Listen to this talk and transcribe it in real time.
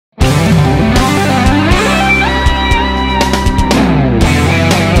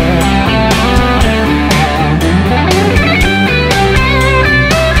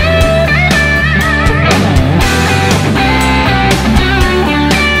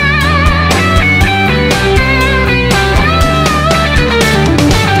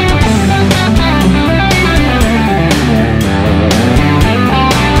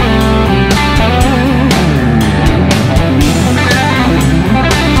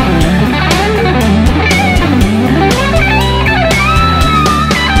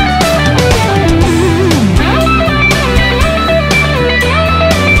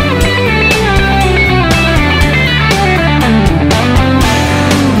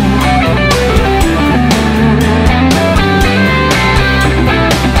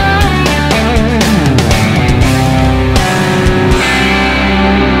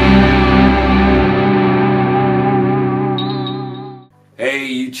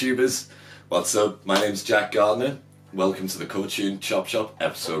YouTubers, what's up? My name's Jack Gardiner. Welcome to the Cover Tune Chop Shop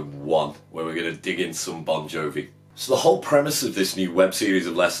episode 1, where we're going to dig in some Bon Jovi. So the whole premise of this new web series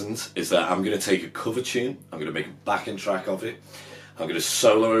of lessons is that I'm going to take a cover tune, I'm going to make a backing track of it, I'm going to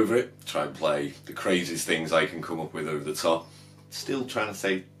solo over it, try and play the craziest things I can come up with over the top. Still trying to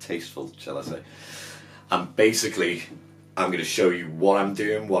stay tasteful, shall I say. And basically, I'm going to show you what I'm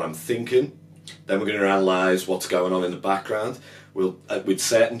doing, what I'm thinking. Then we're going to analyse what's going on in the background. With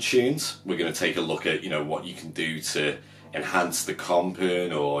certain tunes, we're going to take a look at, what you can do to enhance the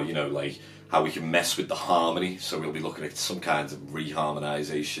comping, or, like how we can mess with the harmony. So we'll be looking at some kinds of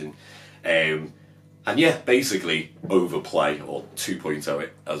reharmonisation. And yeah, basically overplay, or 2.0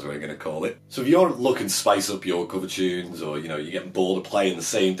 it, as we're going to call it. So if you're looking to spice up your cover tunes, or, you're getting bored of playing the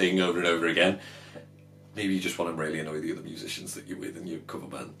same thing over and over again, maybe you just want to really annoy the other musicians that you're with in your cover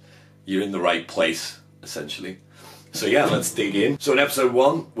band, you're in the right place, essentially. So yeah, let's dig in. So in episode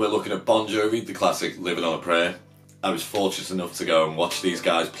 1, we're looking at Bon Jovi, the classic Living on a Prayer. I was fortunate enough to go and watch these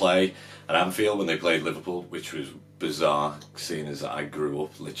guys play at Anfield when they played Liverpool, which was bizarre, seeing as I grew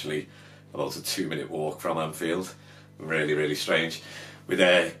up literally about a 2-minute walk from Anfield. Really, really strange. With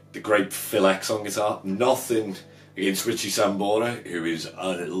the great Phil X on guitar. Nothing against Richie Sambora, who is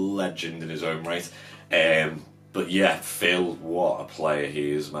a legend in his own right. But yeah, Phil, what a player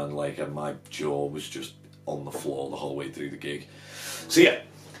he is, man. Like, my jaw was just on the floor the whole way through the gig. So yeah,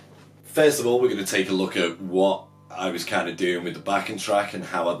 first of all, we're going to take a look at what I was kind of doing with the backing track and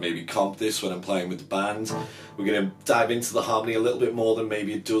how I'd maybe comp this when I'm playing with the band. We're going to dive into the harmony a little bit more than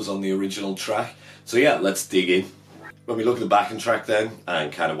maybe it does on the original track. So yeah, let's dig in. When we look at the backing track then,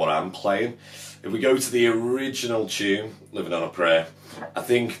 and kind of what I'm playing, if we go to the original tune, Living on a Prayer, I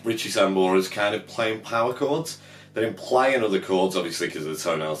think Richie Sambora is kind of playing power chords. They're implying other chords, obviously, because of the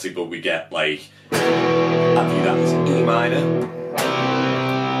tonality, but we get, like, I view that as E minor,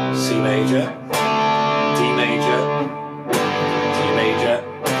 C major, D major, G major,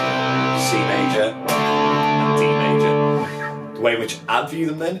 C major, and D major. The way in which I view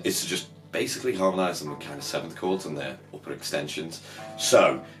them then is to just basically harmonise them with kind of 7th chords and their upper extensions.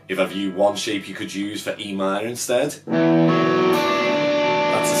 So, if I view one shape you could use for E minor instead,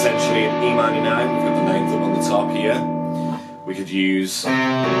 that's essentially an E minor 9, we've got the 9th up on the top here. We could use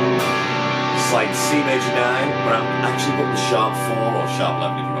slight C major 9, where I'm actually putting the sharp 4, or sharp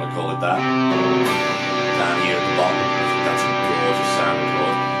 11 if you want to call it that, down here at the bottom. I think that's a gorgeous sounding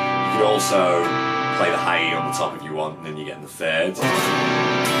chord. You could also play the high E on the top if you want, and then you're getting the 3rd.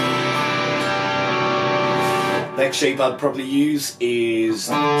 Next shape I'd probably use is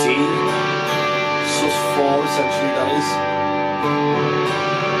D, sus4 essentially, that is.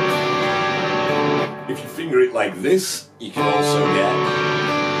 If you finger it like this, you can also get,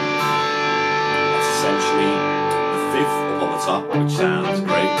 that's essentially the 5th up on the top, which sounds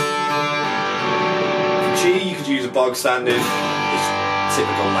great. For G, you could use a bog standard, this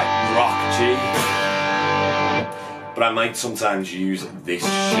typical like rock G. But I might sometimes use this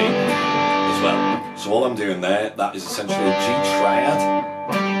shape as well. So all I'm doing there, that is essentially a G triad.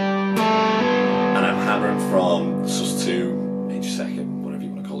 And I'm hammering from sus2, major 2nd, whatever you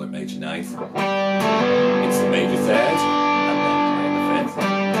want to call it, major 9th. It's the major 3rd, and then the 5th.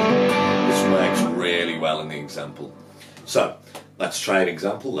 This works really well in the example. So, let's try an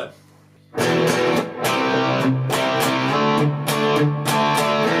example then.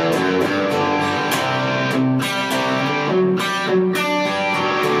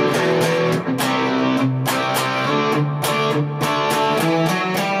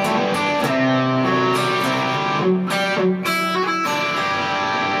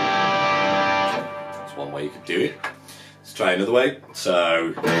 Way you could do it. Let's try another way.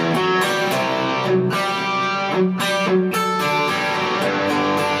 So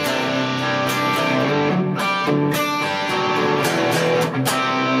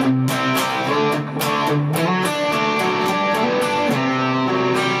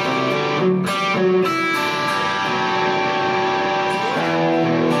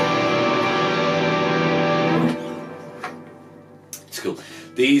it's cool.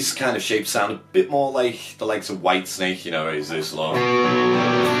 These kind of shapes sound a bit more like the likes of Whitesnake, is this long.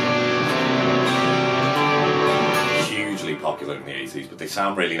 Hugely popular in the 80s, but they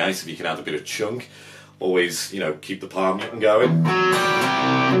sound really nice if you can add a bit of chunk. Always, keep the palm muting going.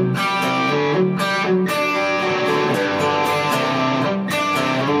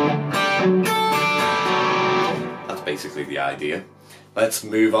 That's basically the idea. Let's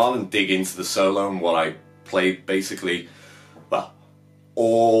move on and dig into the solo and what I played basically, well,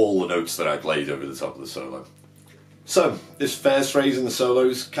 all the notes that I played over the top of the solo. So, this first phrase in the solo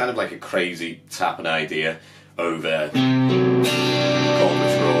is kind of like a crazy tapping idea over chord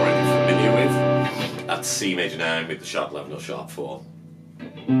which we're that's C major 9 with the sharp 11 or sharp 4.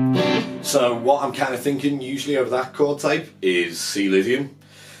 So what I'm kind of thinking usually over that chord type is C Lydian.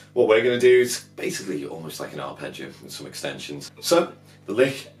 What we're going to do is basically almost like an arpeggio with some extensions. So the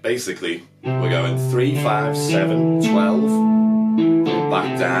lick, basically, we're going 3, 5, 7, 12,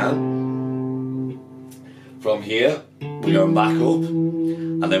 back down. From here, we're going back up,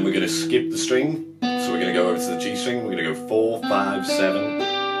 and then we're going to skip the string. So we're going to go over to the G string, we're going to go 4, 5, 7,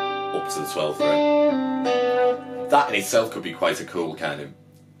 up to the 12th fret. That in itself could be quite a cool kind of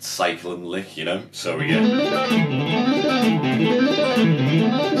cycling lick, you know? So we get...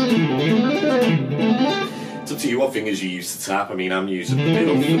 It's up to you what fingers you use to tap. I mean, I'm using the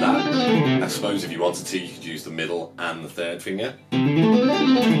middle for that. I suppose if you wanted to, you could use the middle and the third finger.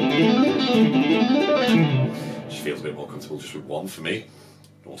 Just feels a bit more comfortable just with one for me.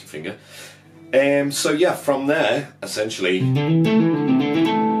 Naughty finger. So yeah, from there, essentially...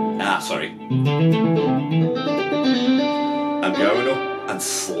 I'm going up and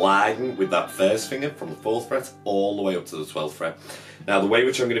sliding with that first finger from the 4th fret all the way up to the 12th fret. Now the way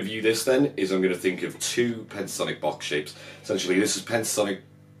which I'm going to view this then is I'm going to think of 2 pentatonic box shapes. Essentially this is pentatonic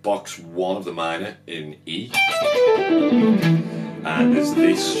box 1 of the minor in E, and there's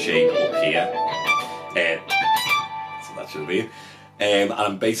this shape up here, so that should be, and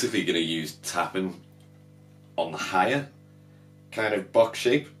I'm basically going to use tapping on the higher kind of box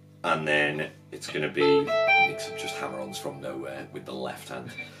shape, and then it's going to be a mix of just hammer-ons from nowhere with the left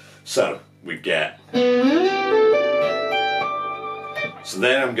hand. So we get... So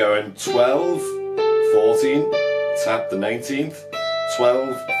then I'm going 12, 14, tap the 19th,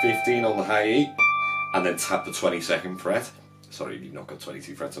 12, 15 on the high E, and then tap the 22nd fret. Sorry, you've not got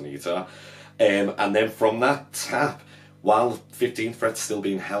 22 frets on the guitar. And then from that tap, while 15th fret's still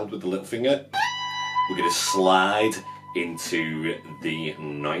being held with the little finger, we're going to slide into the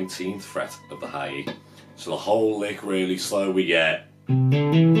 19th fret of the high E. So the whole lick really slow, we get...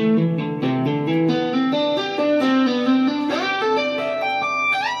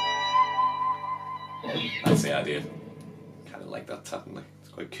 That's the idea. Kind of like that tapping lick,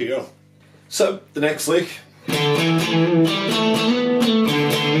 it's quite cool. So, the next lick,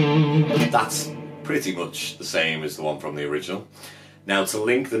 that's pretty much the same as the one from the original. Now to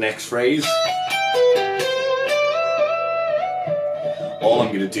link the next phrase, all I'm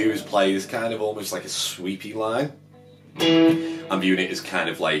going to do is play this kind of almost like a sweepy line. I'm viewing it as kind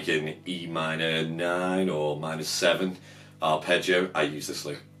of like an E minor 9 or minor 7 arpeggio. I use this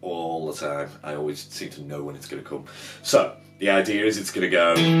lick all the time. I always seem to know when it's going to come. So the idea is it's going to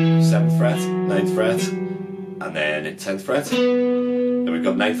go 7th fret, 9th fret, and then 10th fret. Then we've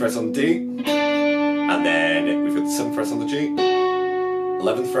got 9th fret on the D, and then we've got the 7th fret on the G,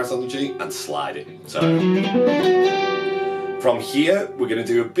 11th fret on the G, and slide it. So from here, we're going to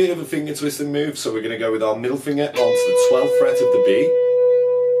do a bit of a finger twisting move. So we're going to go with our middle finger onto the 12th fret of the B,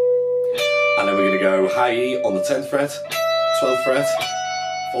 and then we're going to go high E on the 10th fret, 12th fret,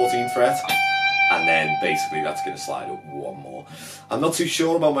 14th fret, and then basically that's going to slide up one more. I'm not too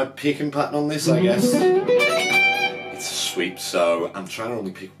sure about my picking pattern on this, I guess. It's a sweep, so I'm trying to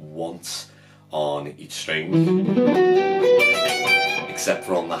only pick once on each string. Except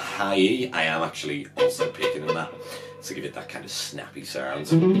for on the high E, I am actually also picking on that to give it that kind of snappy sound.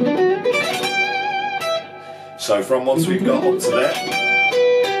 So from once we've got up to there,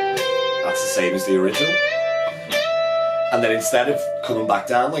 that's the same as the original. And then instead of coming back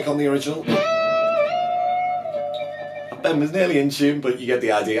down like on the original, I bend was nearly in tune, but you get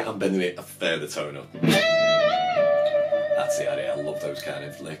the idea, I'm bending it a further tone up. That's the idea, I love those kind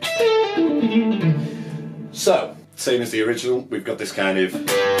of licks. So, same as the original, we've got this kind of...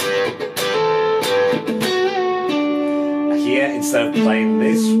 Here, instead of playing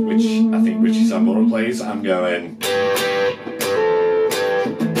this, which I think Richie Sambora plays, I'm going...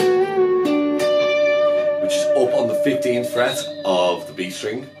 up on the 15th fret of the B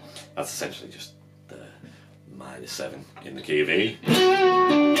string. That's essentially just the minor 7 in the key of E.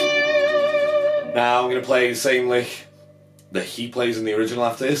 Now I'm going to play the same lick that he plays in the original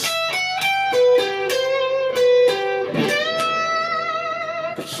after this.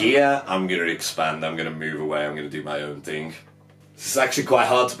 But here I'm going to expand, I'm going to move away, I'm going to do my own thing. This is actually quite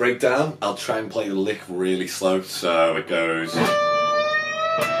hard to break down. I'll try and play the lick really slow, so it goes...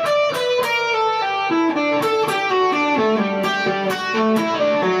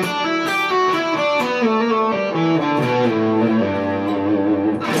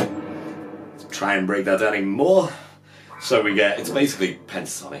 Try and break that down even more. So we get, it's basically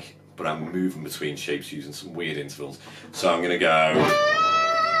pentatonic, but I'm moving between shapes using some weird intervals. So I'm going to go,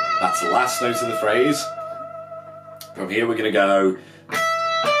 that's the last note of the phrase. From here we're going to go,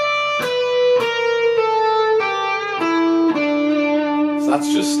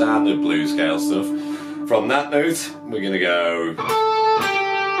 that's just standard blues scale stuff. From that note, we're going to go...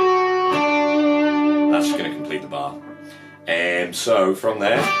 That's just going to complete the bar. So from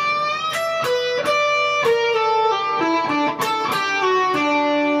there...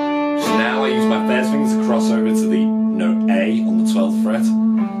 So now I use my first fingers to cross over to the note A on the 12th fret,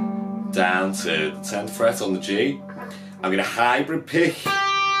 down to the 10th fret on the G. I'm going to hybrid pick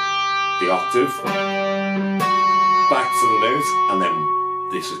the octave back to the note, and then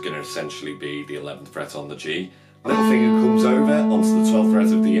this is going to essentially be the 11th fret on the G. Little finger comes over onto the 12th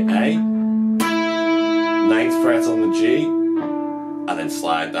fret of the A, 9th fret on the G, and then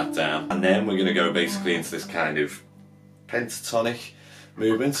slide that down. And then we're going to go basically into this kind of pentatonic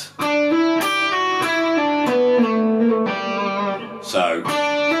movement. So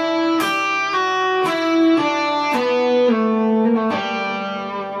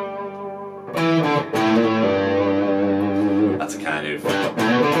that's a kind of... I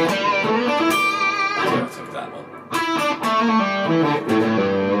took that one.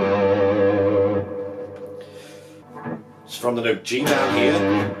 So from the note G down here,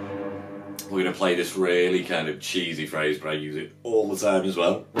 we're going to play this really kind of cheesy phrase, but I use it all the time as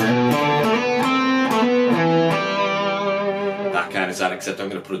well. That kind of sound, except I'm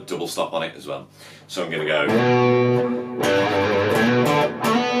going to put a double stop on it as well. So I'm going to go...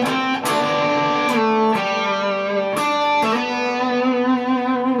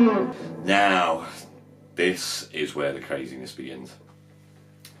 Now, this is where the craziness begins.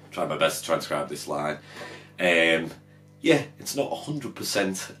 Try my best to transcribe this line. Yeah, it's not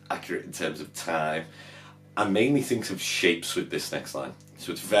 100% accurate in terms of time. I mainly think of shapes with this next line.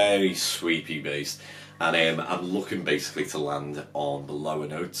 So it's very sweepy based, and I'm looking basically to land on the lower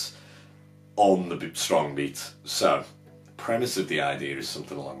notes on the strong beat. So the premise of the idea is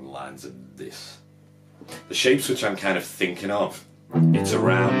something along the lines of this. The shapes which I'm kind of thinking of, it's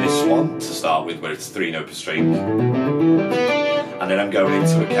around this one to start with, where it's 3 note per string, and then I'm going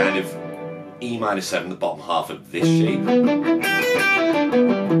into a kind of E minor 7, the bottom half of this shape.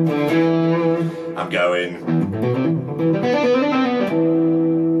 I'm going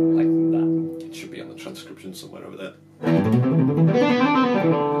like that. It should be on the transcription somewhere over there.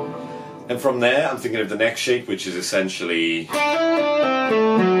 And from there, I'm thinking of the next shape, which is essentially,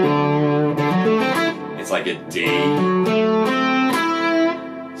 it's like a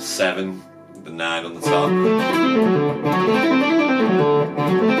D7, with the 9 on the top.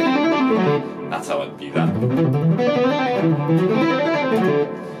 That's how I'd view that.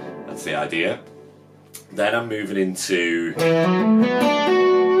 That's the idea. Then I'm moving into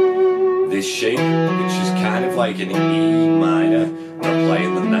this shape, which is kind of like an E minor, where I'm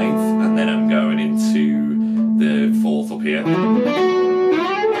playing the 9th, and then I'm going into the 4th up here.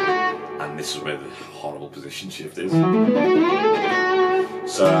 And this is where the horrible position shift is.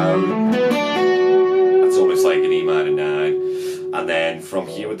 So that's almost like an E minor 9. And then from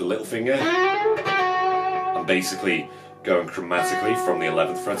here with the little finger, I'm basically going chromatically from the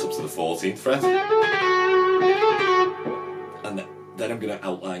 11th fret up to the 14th fret. And then I'm going to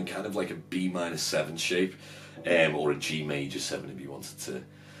outline kind of like a B minor 7 shape, or a G major 7 if you wanted to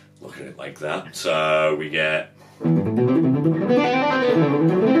look at it like that. So we get...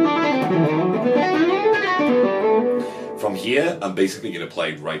 From here, I'm basically going to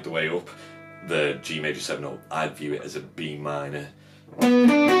play right the way up the G major 7, or I'd view it as a B minor,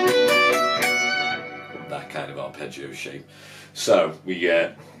 that kind of arpeggio shape. So we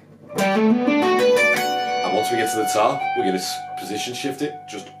get, and once we get to the top, we're going to position shift it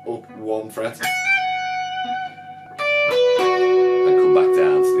just up 1 fret and come back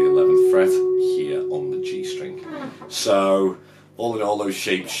down to the 11th fret here on the G string. So all in all, those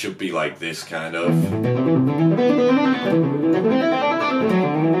shapes should be like this kind of.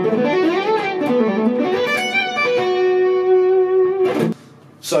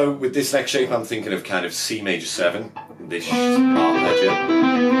 So with this next shape, I'm thinking of kind of C major 7, this arpeggio,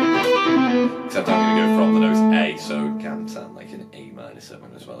 except I'm going to go from the note A, so it can sound like an A minor 7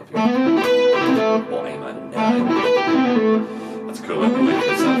 as well, if you want, or A minor 9. That's a cool way to link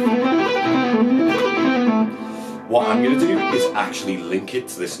itself. What I'm going to do is actually link it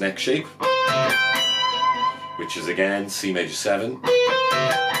to this next shape, which is again C major 7.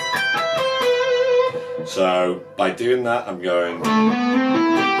 So by doing that, I'm going,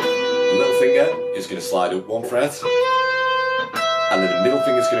 the little finger is going to slide up 1 fret, and then the middle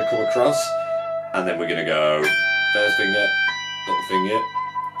finger is going to come across, and then we're going to go first finger, little finger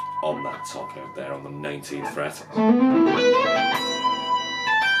on that top note there on the 19th fret.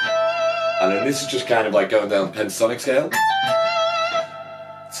 And then this is just kind of like going down the pentatonic scale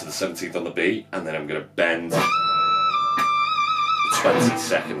to the 17th on the B, and then I'm going to bend the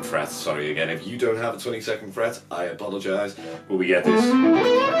 22nd fret. Sorry again, if you don't have a 22nd fret, I apologise, but we get this.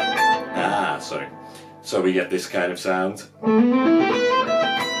 Sorry. So we get this kind of sound.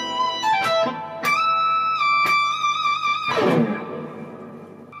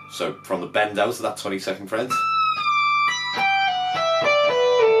 So from the bend out of that 22nd fret,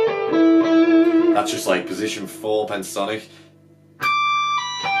 that's just like position 4 pentatonic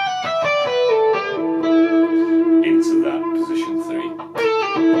into that position 3,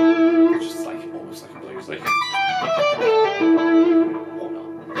 which is like almost like a blues lick. Or not.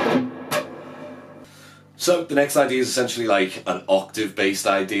 So the next idea is essentially like an octave based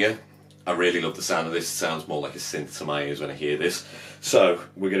idea. I really love the sound of this. It sounds more like a synth to my ears when I hear this. So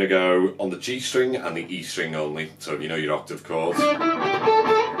we're going to go on the G string and the E string only. So if you know your octave chords.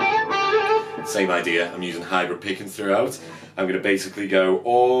 Same idea, I'm using hybrid picking throughout. I'm going to basically go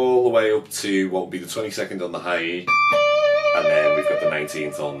all the way up to what would be the 22nd on the high E, and then we've got the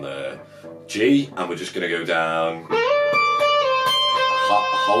 19th on the G, and we're just going to go down a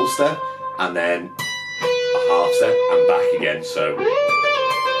whole step, and then a half step, and back again. So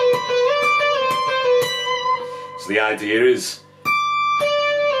the idea is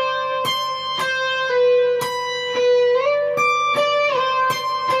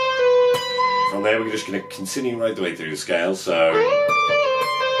from there we're just going to continue right the way through the scale, so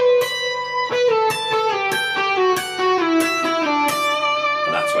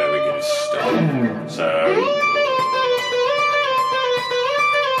and that's where we're going to stop. So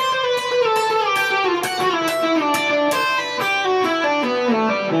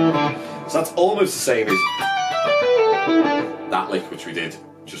that's almost the same as that lick which we did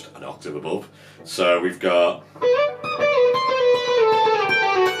just an octave above. So we've got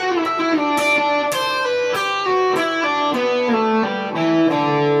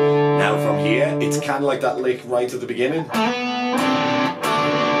now from here it's kind of like that lick right at the beginning, that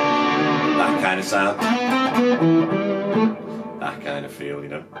kind of sound, that kind of feel, you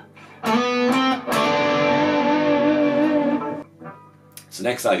know. So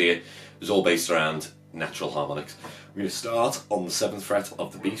next idea is all based around natural harmonics. We're going to start on the 7th fret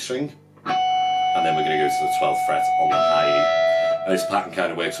of the B string, and then we're going to go to the 12th fret on the high E. And this pattern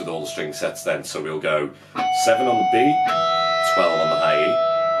kind of works with all the string sets then, so we'll go 7 on the B, 12 on the high E,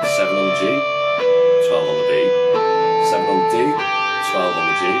 7 on the G, 12 on the B, 7 on the D, 12 on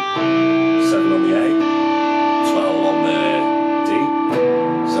the G, 7 on the A, 12 on the D,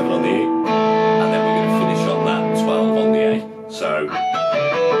 7 on the E, and then we're going to finish on that 12 on the A. So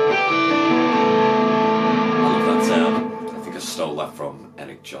stole that from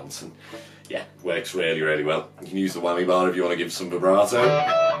Eric Johnson. Yeah, works really, really well. You can use the whammy bar if you want to give some vibrato.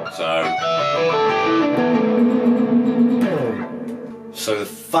 So the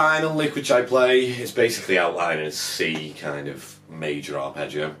final lick which I play is basically outlining a C kind of major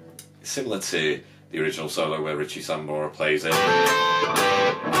arpeggio, similar to the original solo where Richie Sambora plays it.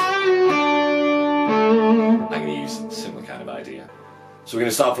 I'm going to use a similar kind of idea. So we're going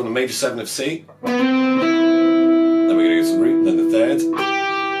to start from the major 7 of C. Then we're going to go to the root, and then the 3rd,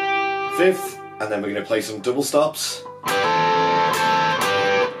 5th, and then we're going to play some double stops.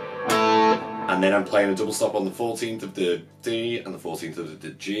 And then I'm playing a double stop on the 14th of the D and the 14th of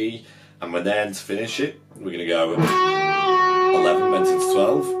the G. And then to finish it, we're going to go 11 went into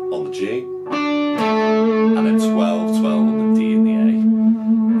 12 on the G, and then 12, 12 on the D and the A.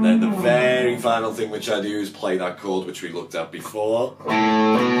 And then the very final thing which I do is play that chord which we looked at before.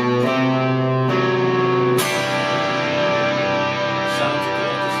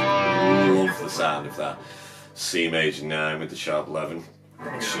 Love the sound of that C major 9 with the sharp 11.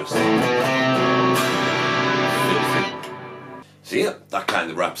 It's just filthy. So yeah, that kind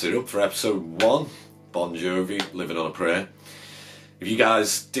of wraps it up for episode 1. Bon Jovi, Living on a Prayer. If you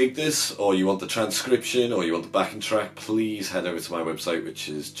guys dig this, or you want the transcription, or you want the backing track, please head over to my website, which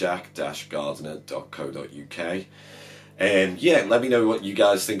is jack-gardiner.co.uk. And yeah, let me know what you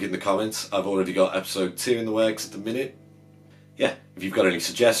guys think in the comments. I've already got episode 2 in the works at the minute. Yeah, if you've got any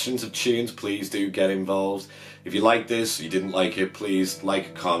suggestions of tunes, please do get involved. If you like this, or you didn't like it, please like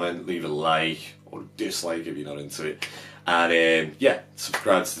a comment, leave a like, or dislike if you're not into it. And yeah,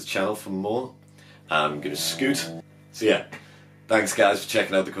 subscribe to the channel for more. I'm going to scoot. So yeah, thanks guys for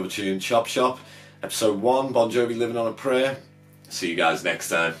checking out the cover tune Chop Shop. Episode 1, Bon Jovi, Living on a Prayer. See you guys next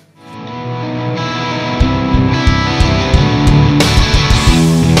time.